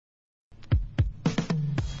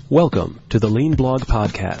Welcome to the Lean Blog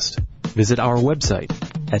Podcast. Visit our website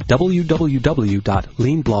at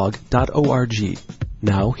www.leanblog.org.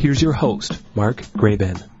 Now, here's your host, Mark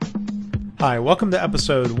Graban. Hi, welcome to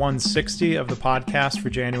episode 160 of the podcast for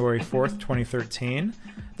January 4th, 2013.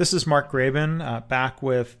 This is Mark Graban, back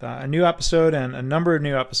with a new episode and a number of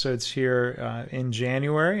new episodes here in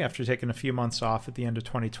January after taking a few months off at the end of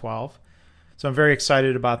 2012. So I'm very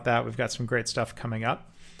excited about that. We've got some great stuff coming up.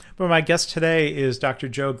 But my guest today is Dr.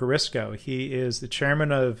 Joe Garisco. He is the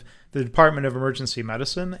chairman of the Department of Emergency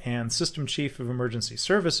Medicine and System Chief of Emergency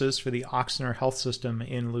Services for the Ochsner Health System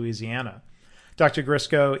in Louisiana. Dr.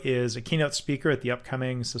 Garisco is a keynote speaker at the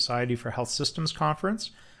upcoming Society for Health Systems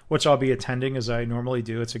Conference, which I'll be attending as I normally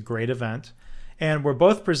do. It's a great event. And we're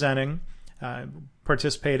both participating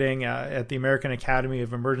at the American Academy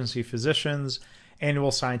of Emergency Physicians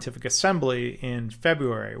Annual Scientific Assembly in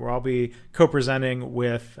February, where I'll be co-presenting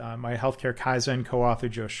with my Healthcare Kaizen co-author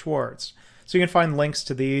Joe Schwartz. So you can find links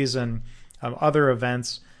to these and other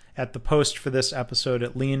events at the post for this episode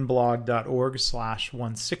at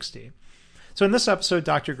leanblog.org/160. So in this episode,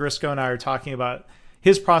 Dr. Garisco and I are talking about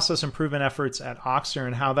his process improvement efforts at Ochsner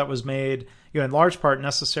and how that was made, in large part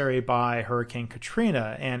necessary by Hurricane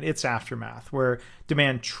Katrina and its aftermath, where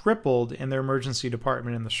demand tripled in their emergency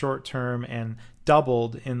department in the short term and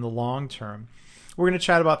doubled in the long term. We're going to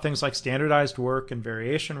chat about things like standardized work and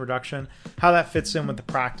variation reduction, how that fits in with the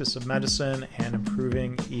practice of medicine and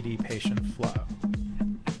improving ED patient flow.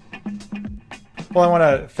 Well, I want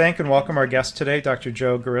to thank and welcome our guest today, Dr.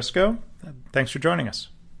 Joe Garisco. Thanks for joining us.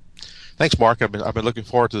 Thanks, Mark. I've been looking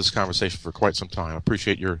forward to this conversation for quite some time. I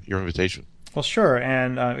appreciate your invitation. Well, sure,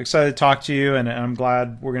 and excited to talk to you, and I'm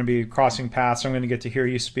glad we're going to be crossing paths. I'm going to get to hear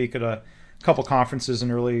you speak at a couple conferences in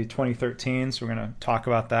early 2013, so we're going to talk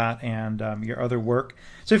about that and your other work.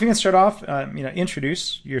 So if you can start off,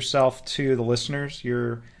 introduce yourself to the listeners,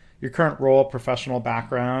 your current role, professional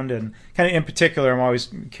background, and kind of in particular, I'm always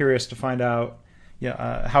curious to find out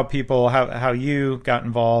how you got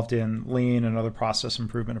involved in lean and other process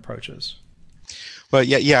improvement approaches. Well,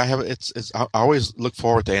 yeah, I have. I always look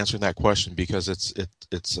forward to answering that question because it's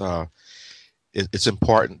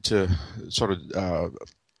important to sort of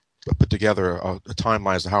put together a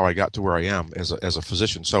timeline as to how I got to where I am as a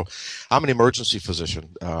physician. So, I'm an emergency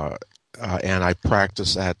physician, and I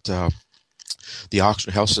practice at the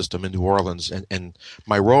Ochsner Health System in New Orleans, and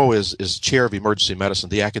my role is chair of emergency medicine,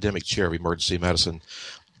 the academic chair of emergency medicine.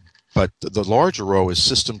 But the larger role is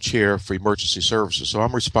system chair for emergency services. So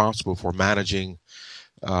I'm responsible for managing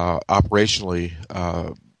operationally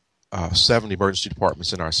 7 emergency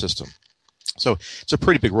departments in our system. So it's a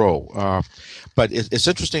pretty big role. But it's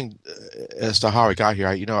interesting as to how I got here.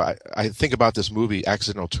 I think about this movie,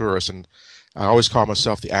 Accidental Tourist, and I always call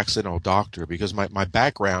myself the accidental doctor because my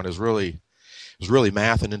background is really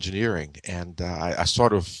math and engineering, and I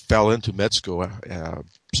sort of fell into med school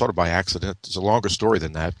sort of by accident. It's a longer story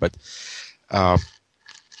than that, but I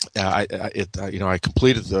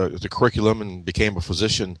completed the curriculum and became a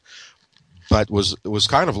physician, but was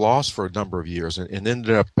kind of lost for a number of years, and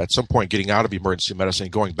ended up at some point getting out of emergency medicine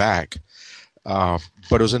and going back. But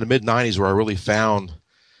it was in the mid '90s where I really found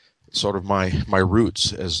sort of my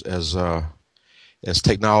roots as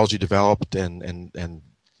technology developed and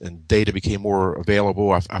data became more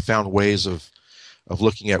available. I found ways of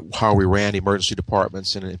looking at how we ran emergency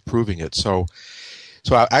departments and improving it. So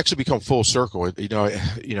I actually become full circle.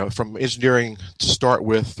 From engineering to start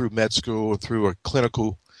with, through med school, through a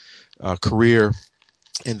clinical career,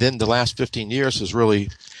 and then the last 15 years is really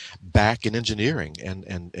back in engineering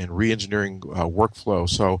and re-engineering workflow.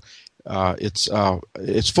 So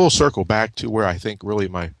it's full circle back to where I think really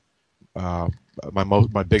my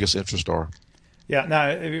biggest interests are. Yeah.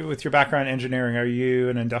 Now, with your background in engineering, are you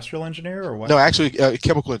an industrial engineer or what? No, actually, a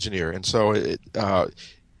chemical engineer. And so, I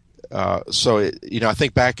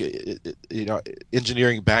think back,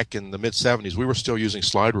 engineering back in the mid '70s, we were still using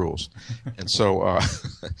slide rules, and so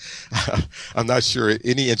I'm not sure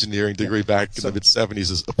any engineering degree back in the mid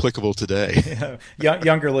 '70s is applicable today.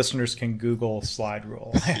 Younger listeners can Google slide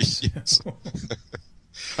rule. Yes.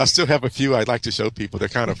 I still have a few I'd like to show people. They're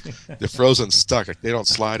frozen stuck. They don't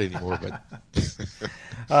slide anymore. But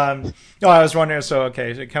I was wondering. So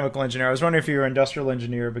chemical engineer. I was wondering if you're an industrial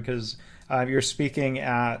engineer because you're speaking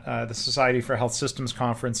at the Society for Health Systems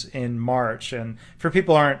Conference in March. And for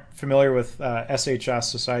people who aren't familiar with SHS,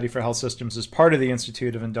 Society for Health Systems, is part of the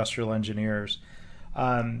Institute of Industrial Engineers.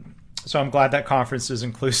 So I'm glad that conference is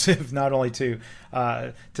inclusive not only to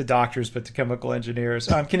doctors but to chemical engineers.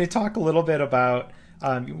 Can you talk a little bit about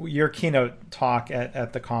your keynote talk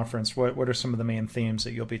at the conference? What are some of the main themes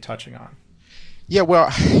that you'll be touching on? Yeah, well,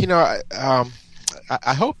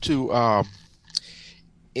 I hope to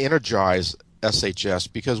energize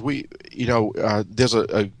SHS because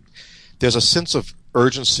there's a sense of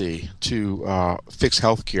urgency to fix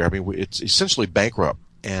healthcare. I mean, it's essentially bankrupt,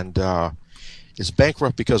 and it's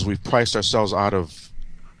bankrupt because we've priced ourselves out of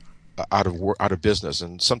business,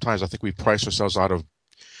 and sometimes I think we price ourselves out of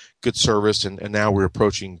good service, and now we're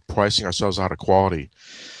approaching pricing ourselves out of quality.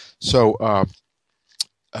 So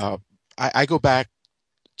I go back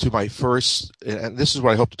to my first, and this is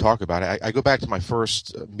what I hope to talk about. I go back to my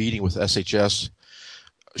first meeting with SHS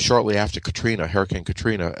shortly after Hurricane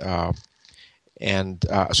Katrina, and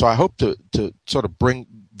so I hope to sort of bring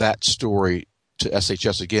that story to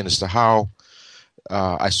SHS again as to how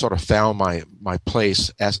I sort of found my place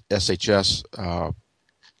at SHS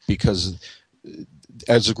because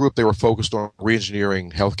as a group they were focused on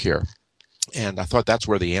reengineering healthcare, and I thought that's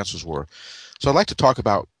where the answers were. So I'd like to talk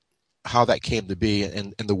about how that came to be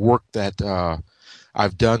and the work that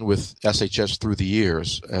I've done with SHS through the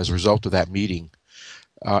years as a result of that meeting,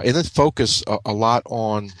 and then focus a lot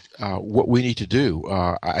on what we need to do.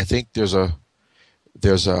 I think there's a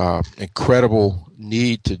incredible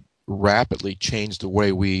need to rapidly change the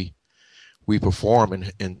way we perform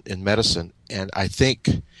in medicine, and I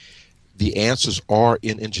think the answers are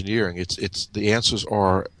in engineering. It's the answers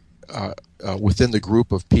are within the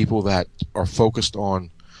group of people that are focused on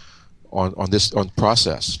this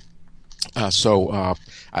process. So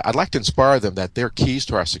I'd like to inspire them that they're keys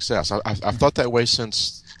to our success. I've thought that way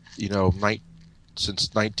since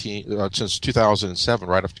 2007,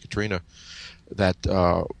 right after Katrina, that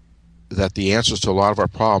the answers to a lot of our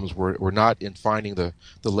problems were not in finding the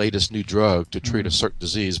latest new drug to treat a certain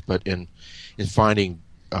disease, but in finding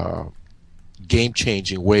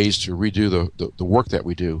game-changing ways to redo the work that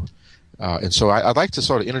we do. And so I'd like to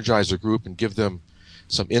sort of energize the group and give them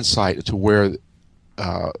some insight into where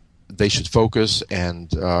they should focus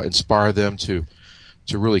and inspire them to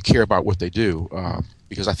really care about what they do,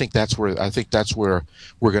 because I think that's where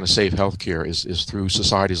we're going to save healthcare is through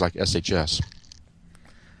societies like SHS.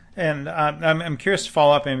 And I'm curious to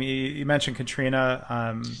follow up. I mean, you mentioned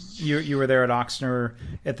Katrina. You were there at Ochsner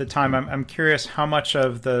at the time. I'm curious how much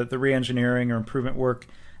of the reengineering or improvement work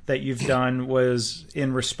that you've done was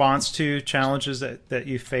in response to challenges that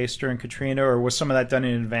you faced during Katrina, or was some of that done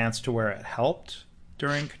in advance to where it helped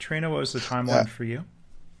during Katrina? What was the timeline for you?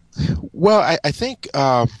 Well, I think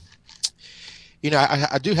I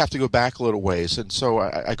do have to go back a little ways, and so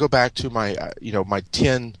I go back to my my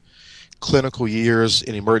 10 clinical years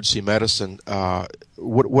in emergency medicine.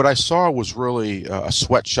 What I saw was really a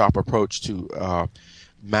sweatshop approach to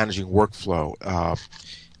managing workflow.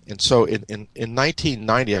 And so in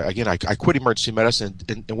 1990, again, I quit emergency medicine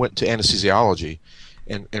and went to anesthesiology,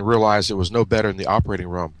 and realized it was no better in the operating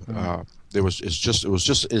room. Mm-hmm. It was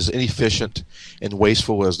just as inefficient and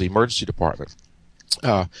wasteful as the emergency department.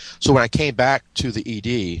 So when I came back to the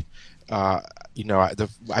ED, I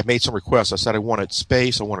made some requests. I said I wanted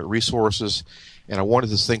space, I wanted resources, and I wanted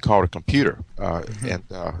this thing called a computer.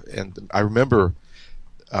 Mm-hmm. And I remember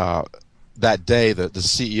that day the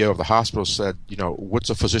CEO of the hospital said, what's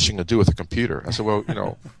a physician to do with a computer? I said, well,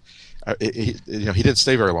 he didn't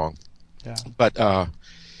stay very long. Yeah. But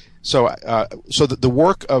so the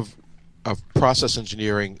work of process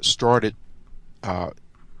engineering started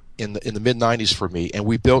in the mid 90s for me, and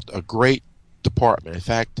we built a great department. In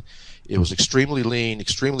fact, it was extremely lean,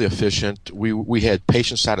 extremely efficient. We had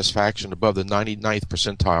patient satisfaction above the 99th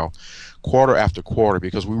percentile quarter after quarter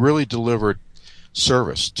because we really delivered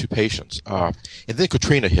service to patients. And then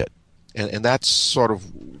Katrina hit, and that's sort of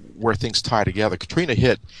where things tie together. Katrina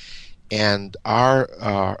hit, and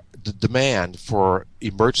our the demand for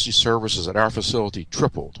emergency services at our facility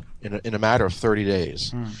tripled in a matter of 30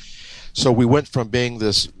 days. So we went from being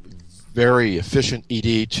this very efficient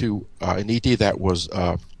ED to an ED that was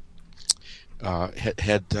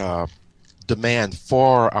had demand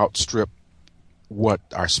far outstripped what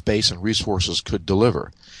our space and resources could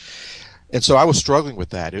deliver. And so I was struggling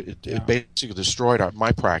with that. It basically destroyed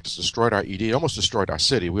my practice, destroyed our ED, almost destroyed our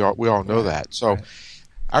city. We all know that. So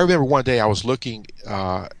I remember one day I was looking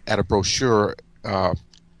at a brochure, and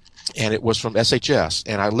it was from SHS,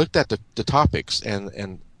 and I looked at the topics,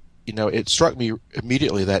 and it struck me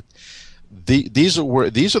immediately that these are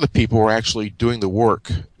the people who are actually doing the work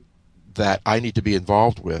that I need to be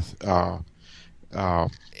involved with.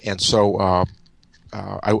 And so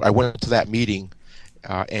I went to that meeting.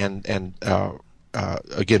 And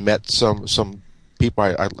again met some people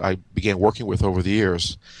I began working with over the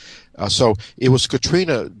years, So it was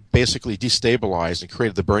Katrina basically destabilized and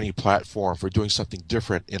created the Bernie platform for doing something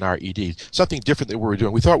different in our ED, something different that we were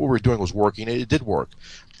doing. We thought what we were doing was working. It did work,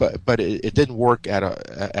 but it didn't work at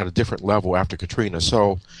a different level after Katrina.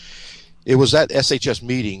 So it was that SHS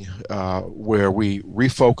meeting where we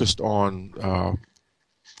refocused on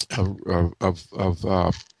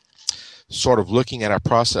sort of looking at our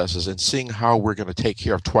processes and seeing how we're going to take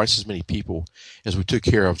care of twice as many people as we took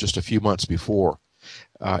care of just a few months before.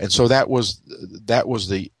 And so that was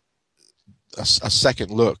a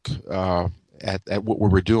second look at what we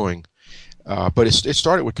were doing. But it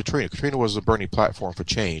started with Katrina. Katrina was the Bernie platform for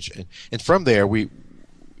change, and from there we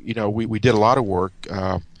did a lot of work.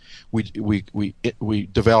 We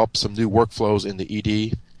developed some new workflows in the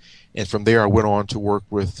ED, and from there I went on to work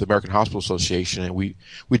with the American Hospital Association, and we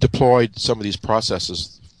deployed some of these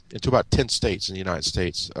processes into about 10 states in the United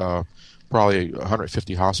States, probably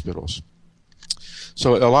 150 hospitals.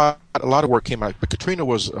 So a lot of work came out, but Katrina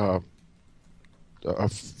was a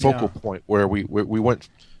focal point where we went,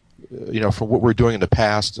 from what we were doing in the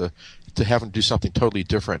past to having to do something totally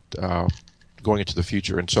different going into the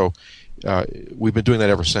future, and so we've been doing that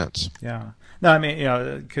ever since. Yeah. No, I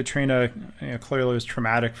mean, Katrina clearly was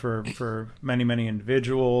traumatic for many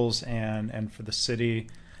individuals and for the city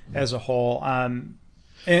as a whole.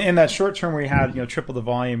 In that short term where we had triple the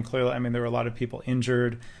volume, clearly, I mean, there were a lot of people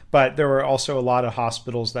injured, but there were also a lot of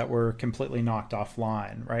hospitals that were completely knocked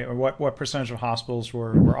offline, right? Or what percentage of hospitals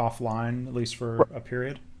were offline, at least for a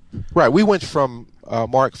period? Right. We went from,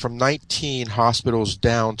 Mark, from 19 hospitals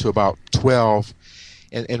down to about 12.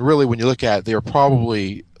 And really, when you look at it, there are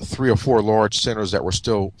probably 3 or 4 large centers that were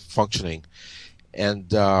still functioning.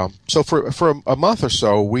 And so for a month or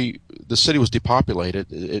so, the city was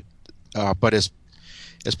depopulated. But as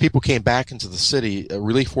people came back into the city,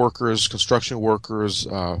 relief workers, construction workers,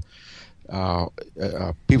 people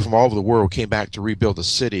from all over the world came back to rebuild the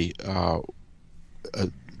city.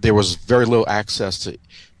 There was very little access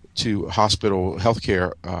to hospital health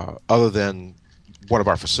care other than one of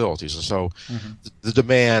our facilities, and so the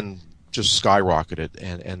demand just skyrocketed,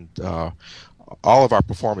 and all of our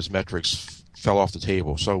performance metrics fell off the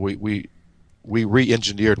table. So we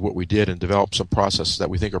re-engineered what we did and developed some processes that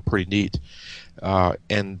we think are pretty neat,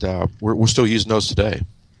 and we're still using those today.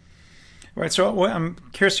 Right. So I'm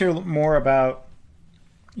curious to hear more about.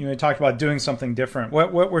 You talked about doing something different.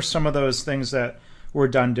 What were some of those things that were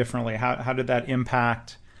done differently? How did that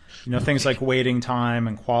impact? Things like waiting time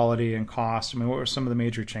and quality and cost. I mean, what were some of the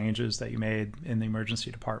major changes that you made in the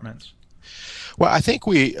emergency departments? Well, I think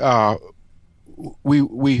we put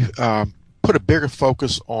a bigger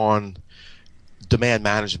focus on demand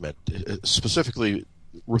management, specifically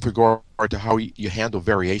with regard to how you handle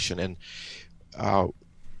variation. And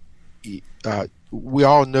we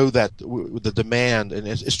all know that the demand, and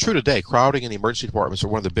it's true today, crowding in the emergency departments are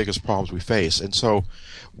one of the biggest problems we face. And so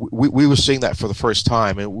we were seeing that for the first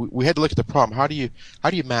time, and we had to look at the problem. How do you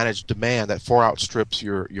manage demand that far outstrips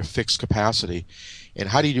your fixed capacity, and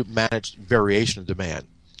how do you manage variation of demand?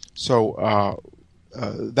 So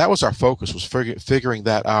that was our focus, was figuring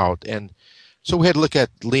that out. And so we had to look at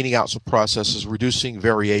leaning out some processes, reducing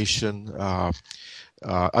variation,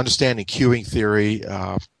 understanding queuing theory,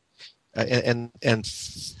 and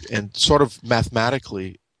sort of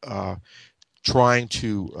mathematically trying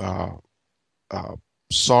to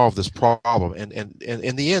solve this problem. And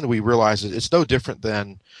in the end, we realized that it's no different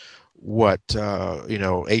than what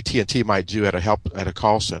AT&T might do at a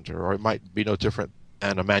call center, or it might be no different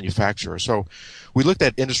than a manufacturer. So we looked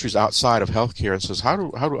at industries outside of healthcare and says, how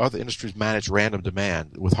do other industries manage random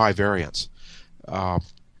demand with high variance?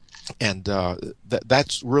 And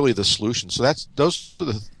that's really the solution. So those are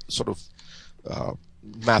the sort of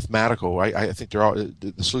mathematical. I think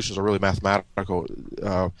the solutions are really mathematical.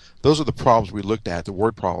 Those are the problems we looked at, the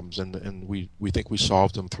word problems, and we think we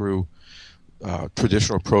solved them through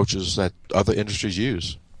traditional approaches that other industries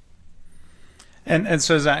use. And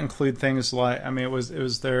so does that include things like, I mean,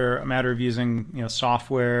 was there a matter of using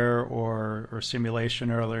software or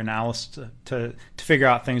simulation or other analysis to figure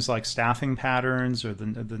out things like staffing patterns or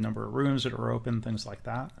the number of rooms that are open, things like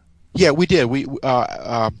that? Yeah, we did.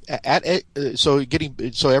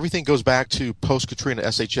 So everything goes back to post Katrina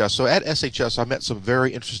SHS. So at SHS, I met some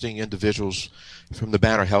very interesting individuals from the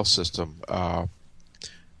Banner Health System.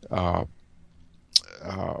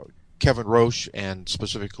 Kevin Roche and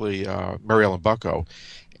specifically Mary Ellen Bucko.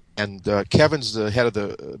 And Kevin's the head of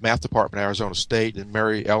the math department at Arizona State, and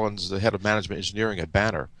Mary Ellen's the head of management engineering at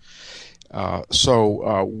Banner. And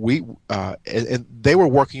they were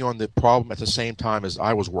working on the problem at the same time as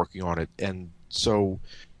I was working on it. And so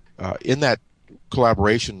in that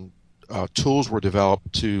collaboration, tools were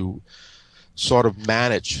developed to sort of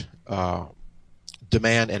manage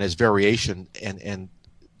demand and its variation, and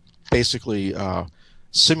basically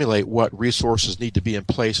simulate what resources need to be in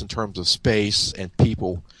place in terms of space and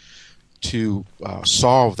people to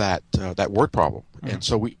solve that word problem. And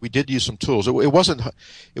so we did use some tools. It wasn't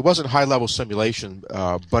high level simulation,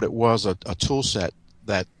 but it was a tool set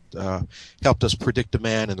that helped us predict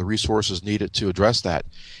demand and the resources needed to address that.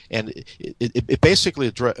 And it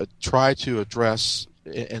basically tried to address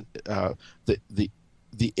the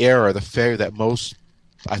error, the failure that most,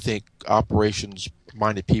 I think,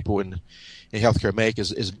 operations-minded people in healthcare make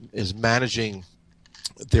is managing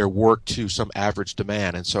their work to some average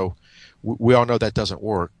demand. And so we all know that doesn't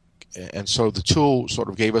work. And so the tool sort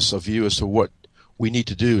of gave us a view as to what we need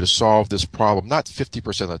to do to solve this problem, not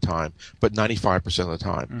 50% of the time, but 95% of the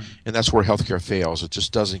time. And that's where healthcare fails. It's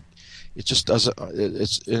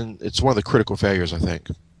one of the critical failures, I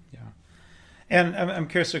think. And I'm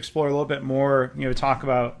curious to explore a little bit more, talk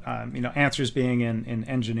about, answers being in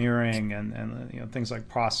engineering and things like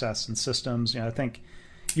process and systems. I think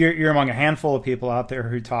you're among a handful of people out there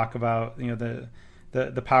who talk about,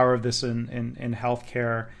 the power of this in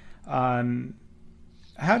healthcare.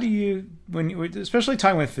 How do you, especially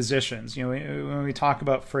talking with physicians, when we talk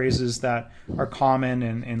about phrases that are common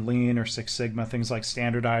in Lean or Six Sigma, things like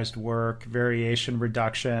standardized work, variation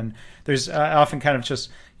reduction, there's often kind of just,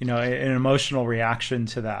 an emotional reaction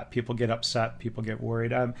to that. People get upset, people get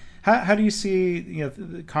worried. How do you see,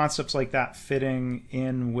 concepts like that fitting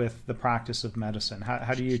in with the practice of medicine?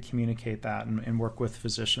 How do you communicate that and work with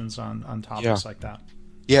physicians on topics like that?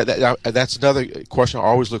 Yeah, that's another question I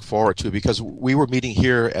always look forward to, because we were meeting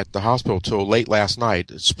here at the hospital till late last night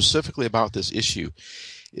specifically about this issue.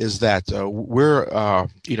 Is that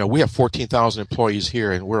we have 14,000 employees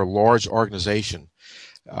here, and we're a large organization,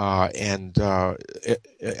 and I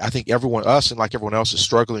think us and like everyone else is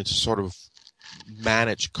struggling to sort of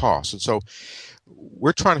manage costs, and so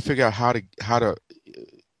we're trying to figure out how to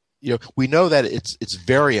we know that it's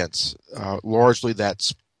variance largely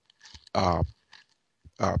that's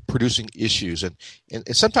producing issues, and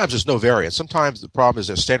sometimes there's no variance. Sometimes the problem is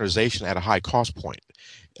there's standardization at a high cost point,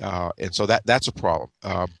 and so that's a problem.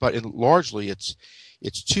 But largely, it's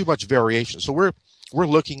too much variation. So we're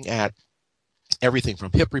looking at everything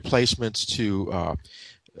from hip replacements to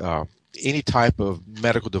any type of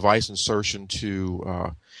medical device insertion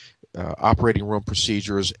to operating room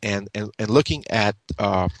procedures, and looking at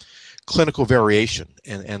clinical variation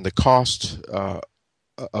and the cost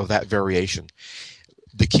of that variation.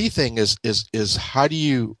 The key thing is how do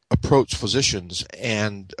you approach physicians,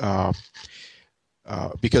 and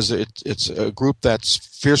because it's a group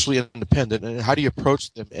that's fiercely independent, and how do you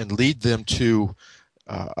approach them and lead them to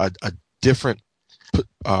a different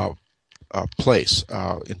place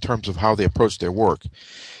in terms of how they approach their work.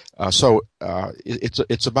 So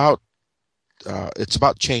it's about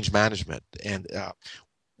change management, and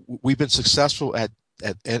we've been successful at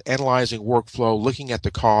analyzing workflow, looking at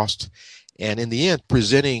the cost, and in the end,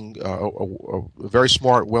 presenting a very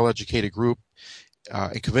smart, well-educated group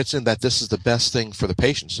and convincing that this is the best thing for the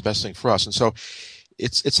patients, the best thing for us. And so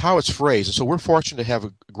it's how it's phrased. And so we're fortunate to have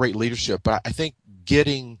a great leadership, but I think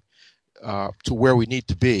getting to where we need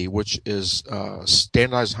to be, which is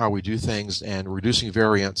standardizing how we do things and reducing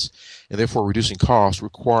variance and therefore reducing costs,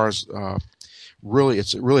 requires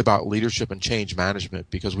it's really about leadership and change management,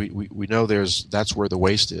 because we know that's where the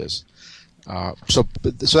waste is. So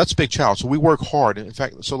that's a big challenge. So we work hard. And in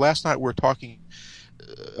fact, so last night we were talking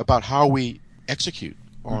about how we execute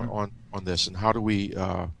on this, and how do we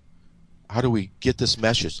get this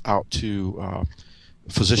message out to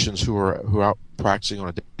physicians who are out practicing on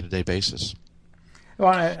a day-to-day basis. Well,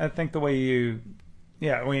 I think the way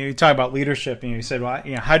when you talk about leadership and you said, well,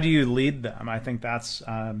 how do you lead them? I think that's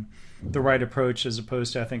the right approach, as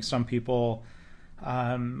opposed to, I think some people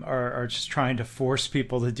are just trying to force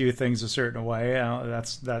people to do things a certain way.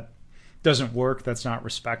 That doesn't work. That's not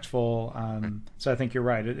respectful. So I think you're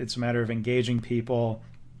right. It's a matter of engaging people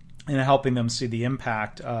and helping them see the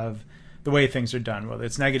impact of the way things are done, whether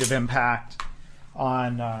it's negative impact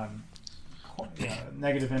on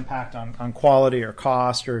quality or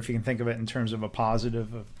cost, or if you can think of it in terms of a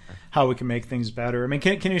positive of how we can make things better. I mean,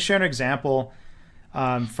 can you share an example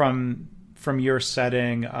from your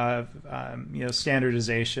setting of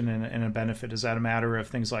standardization and a benefit? Is that a matter of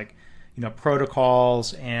things like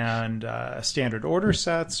protocols and standard order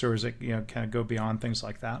sets, or is it kind of go beyond things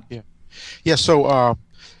like that? Yeah. So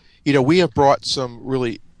we have brought some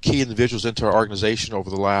really key individuals into our organization over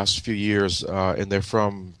the last few years, and they're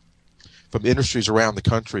from from industries around the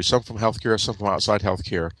country, some from healthcare, some from outside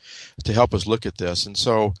healthcare, to help us look at this. And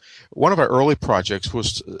so one of our early projects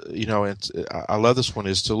was, and I love this one,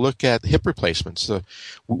 is to look at hip replacements.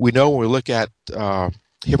 We know when we look at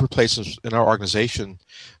hip replacements in our organization,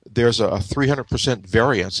 there's a 300%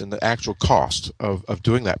 variance in the actual cost of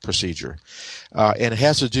doing that procedure. And it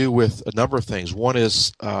has to do with a number of things. One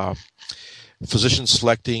is physicians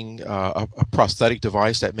selecting a prosthetic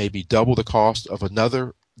device that may be double the cost of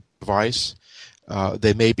another device.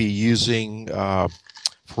 They may be using,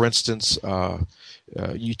 for instance,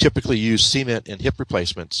 you typically use cement in hip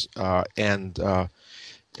replacements, and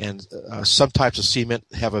some types of cement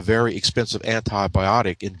have a very expensive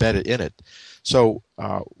antibiotic embedded in it. So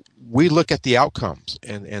we look at the outcomes,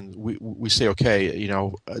 and we say, okay,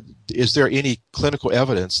 is there any clinical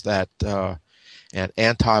evidence that an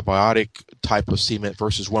antibiotic type of cement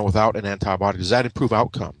versus one without an antibiotic, does that improve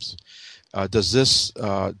outcomes? Does this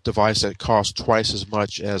device that costs twice as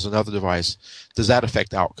much as another device, does that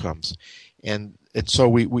affect outcomes? And so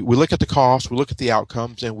we look at the cost, we look at the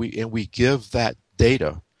outcomes, and we give that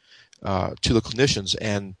data to the clinicians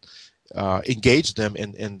and engage them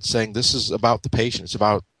in saying this is about the patient, it's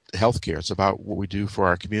about healthcare, it's about what we do for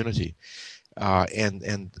our community,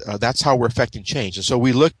 and that's how we're affecting change. And so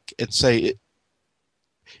we look and say,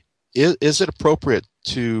 is it appropriate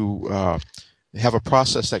to have a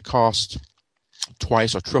process that costs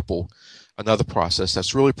twice or triple another process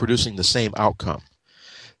that's really producing the same outcome?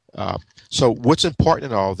 So what's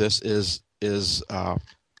important in all this is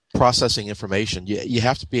processing information. You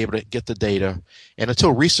have to be able to get the data, and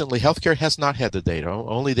until recently, healthcare has not had the data.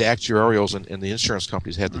 Only the actuarials and the insurance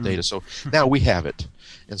companies had the data. So now we have it,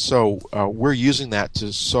 and so we're using that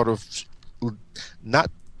to sort of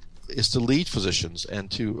is to lead physicians and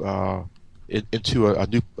to into a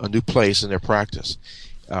new place in their practice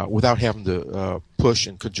without having to push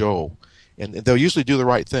and cajole. And they'll usually do the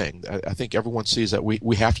right thing. I think everyone sees that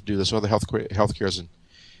we have to do this, or the healthcare is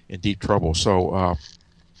in deep trouble. So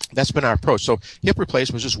that's been our approach. So hip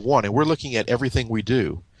replacement is just one, and we're looking at everything we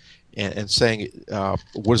do and saying,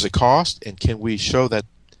 what does it cost, and can we show that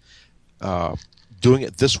doing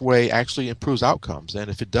it this way actually improves outcomes? And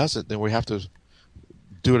if it doesn't, then we have to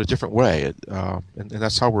do it a different way, and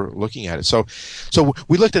that's how we're looking at it. So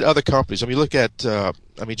we looked at other companies. I mean, look at,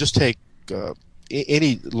 just take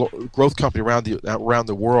any growth company around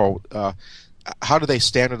the world. How do they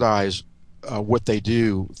standardize what they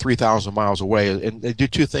do 3,000 miles away? And they do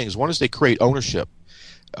two things. One is they create ownership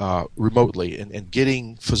remotely, and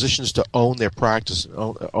getting physicians to own their practice,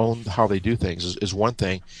 own how they do things is one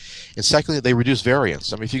thing. And secondly, they reduce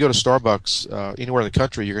variance. I mean, if you go to Starbucks anywhere in the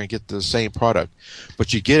country, you're going to get the same product,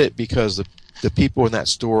 but you get it because the people in that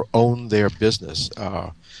store own their business.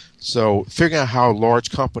 So figuring out how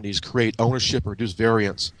large companies create ownership and reduce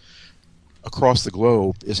variance across the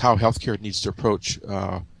globe is how healthcare needs to approach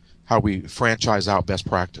how we franchise out best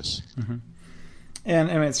practice. Mm-hmm.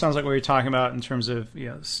 And I mean, it sounds like what you're talking about in terms of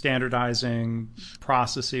standardizing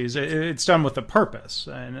processes. It's done with a purpose,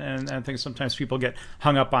 and I think sometimes people get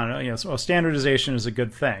hung up on it. So standardization is a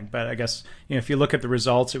good thing, but I guess if you look at the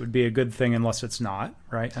results, it would be a good thing unless it's not,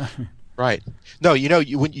 right? Right. No,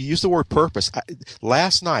 when you use the word purpose,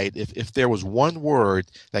 last night, if there was one word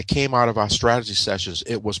that came out of our strategy sessions,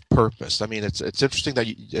 it was purpose. I mean, it's interesting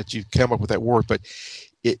that you came up with that word, but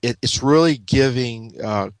it's really giving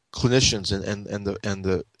clinicians and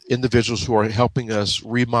the individuals who are helping us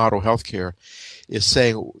remodel healthcare is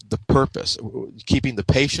saying the purpose, keeping the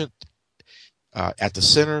patient at the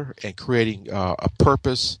center and creating a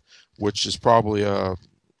purpose, which is probably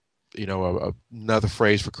another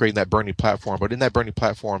phrase for creating that burning platform. But in that burning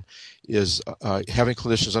platform is having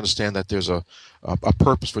clinicians understand that there's a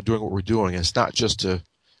purpose for doing what we're doing. It's not just to.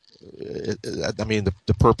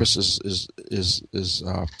 The purpose is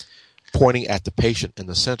pointing at the patient in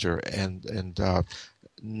the center and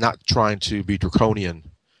not trying to be draconian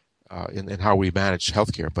in how we manage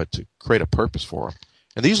healthcare, but to create a purpose for them.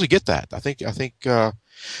 And they usually get that. I think.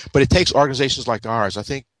 But it takes organizations like ours. I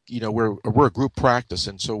think we're a group practice,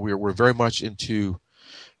 and so we're very much into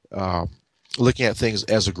looking at things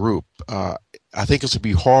as a group. I think it's going to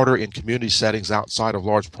be harder in community settings outside of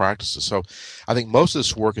large practices. So I think most of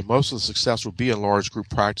this work and most of the success will be in large group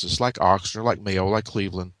practices like Ochsner, like Mayo, like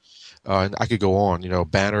Cleveland. And I could go on.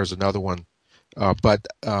 Banner is another one. But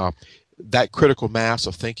that critical mass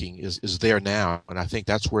of thinking is there now, and I think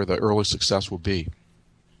that's where the early success will be.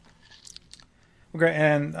 Okay,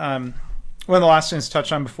 and one of the last things to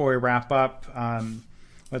touch on before we wrap up,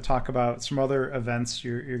 we'll talk about some other events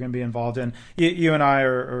you're going to be involved in. You and I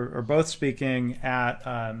are both speaking at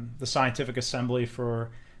the Scientific Assembly for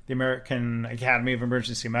the the American Academy of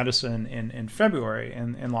Emergency Medicine in February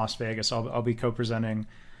in Las Vegas. I'll be co-presenting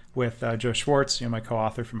with Joe Schwartz, my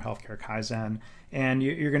co-author from Healthcare Kaizen, and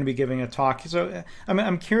you're going to be giving a talk. So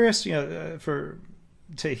I'm curious, to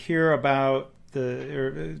hear about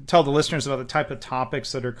tell the listeners about the type of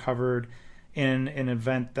topics that are covered in an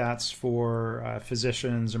event that's for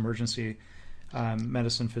physicians, emergency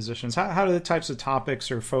medicine physicians. How do the types of topics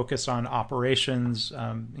are focused on operations?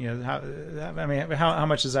 How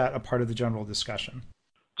much is that a part of the general discussion?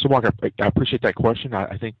 So, Mark, I appreciate that question.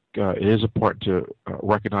 I think it is important to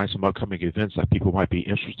recognize some upcoming events that people might be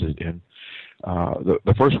interested in.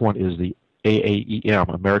 The first one is the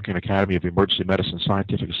AAEM, American Academy of Emergency Medicine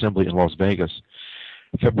Scientific Assembly in Las Vegas,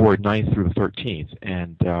 February 9th through the 13th.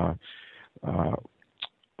 And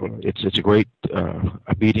it's a great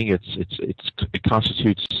meeting. It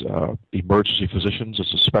constitutes emergency physicians.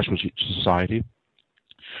 It's a specialty society.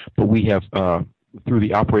 But we have, through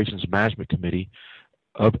the Operations Management Committee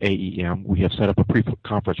of AEM, we have set up a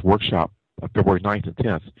pre-conference workshop February 9th and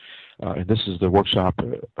 10th. And this is the workshop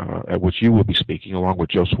at which you will be speaking along with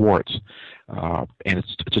Joe Schwartz. And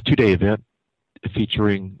it's a 2-day event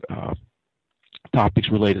featuring topics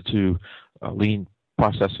related to lean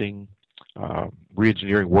processing,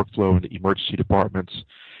 re-engineering workflow in the emergency departments.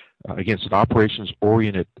 Again, it's an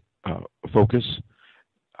operations-oriented focus,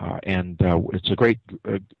 and it's a great,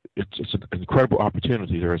 it's an incredible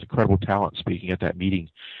opportunity. There is incredible talent speaking at that meeting.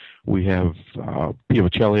 We have Pio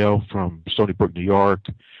Viccellio from Stony Brook, New York.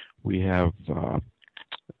 We have Tom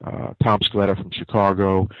Scaletta from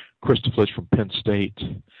Chicago, Krista Flitch from Penn State,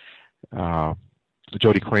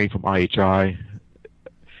 Jody Crane from IHI.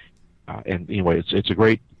 And anyway, it's a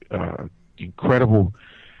great, incredible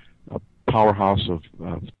powerhouse of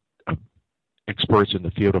experts in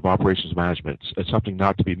the field of operations management. It's something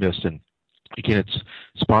not to be missed. And again, it's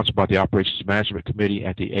sponsored by the Operations Management Committee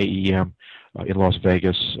at the AEM in Las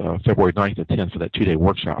Vegas, February 9th and 10th for that 2-day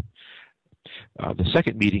workshop. The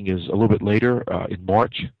second meeting is a little bit later in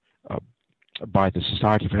March by the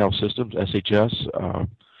Society for Health Systems, SHS,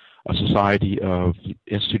 a society of the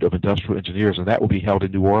Institute of Industrial Engineers, and that will be held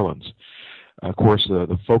in New Orleans. Of course,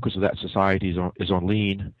 the focus of that society is on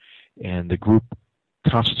lean, and the group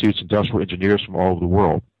constitutes industrial engineers from all over the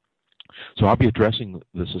world. So I'll be addressing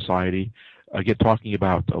the society, again, talking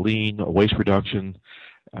about lean, waste reduction,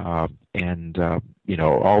 and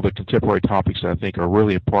all the contemporary topics that I think are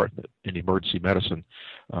really important in emergency medicine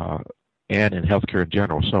and in healthcare in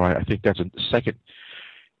general. So I think that's a second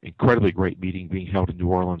incredibly great meeting being held in New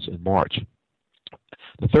Orleans in March.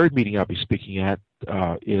 The third meeting I'll be speaking at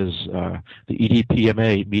is the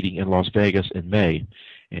EDPMA meeting in Las Vegas in May.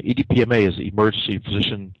 And EDPMA is the Emergency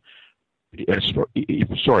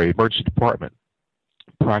Department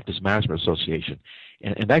Practice Management Association,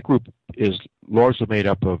 and that group is largely made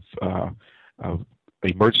up of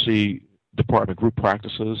emergency department group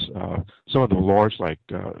practices. Some of them are large, like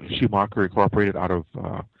Schumacher Incorporated out of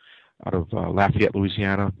Lafayette,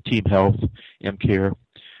 Louisiana, Team Health, MCare.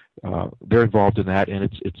 They're involved in that, and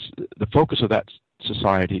it's the focus of that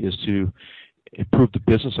society is to improve the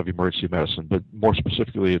business of emergency medicine, but more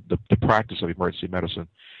specifically the practice of emergency medicine.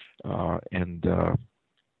 And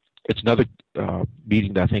it's another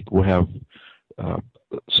meeting that I think will have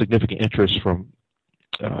significant interest from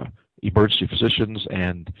emergency physicians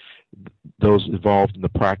and those involved in the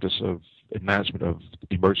practice of and management of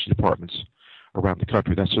emergency departments around the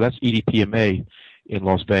country. That's EDPMA in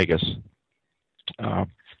Las Vegas.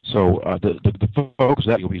 So the focus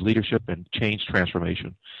of that will be leadership and change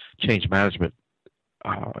transformation, change management,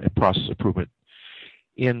 and process improvement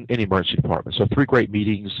in emergency departments. So 3 great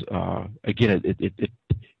meetings. Again,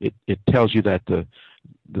 it tells you that the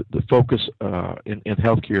focus in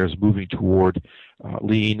healthcare is moving toward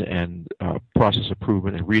lean and process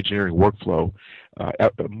improvement and reengineering workflow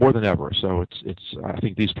more than ever. So I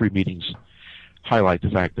think these 3 meetings highlight the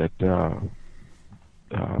fact that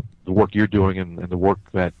the work you're doing and the work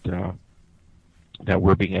that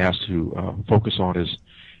we're being asked to focus on is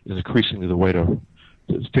increasingly the way to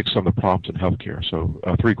fix some of the problems in healthcare. So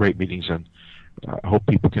 3 great meetings, and I hope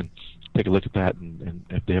people can take a look at that, and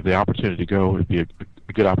if they have the opportunity to go, it'd be a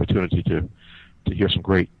good opportunity to hear some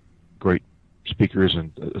great speakers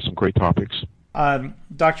and some great topics.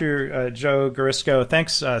 Dr. Joe Garisco,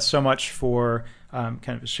 thanks so much for kind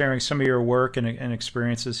of sharing some of your work and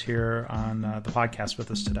experiences here on the podcast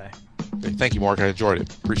with us today. Thank you, Mark. I enjoyed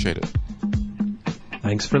it. Appreciate it.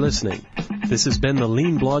 Thanks for listening. This has been the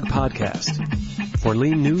Lean Blog Podcast. For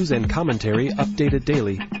lean news and commentary updated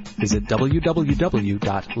daily, visit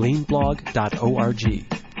www.leanblog.org.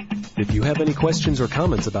 If you have any questions or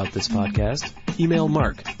comments about this podcast, email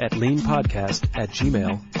Mark at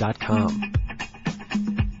leanpodcast@gmail.com.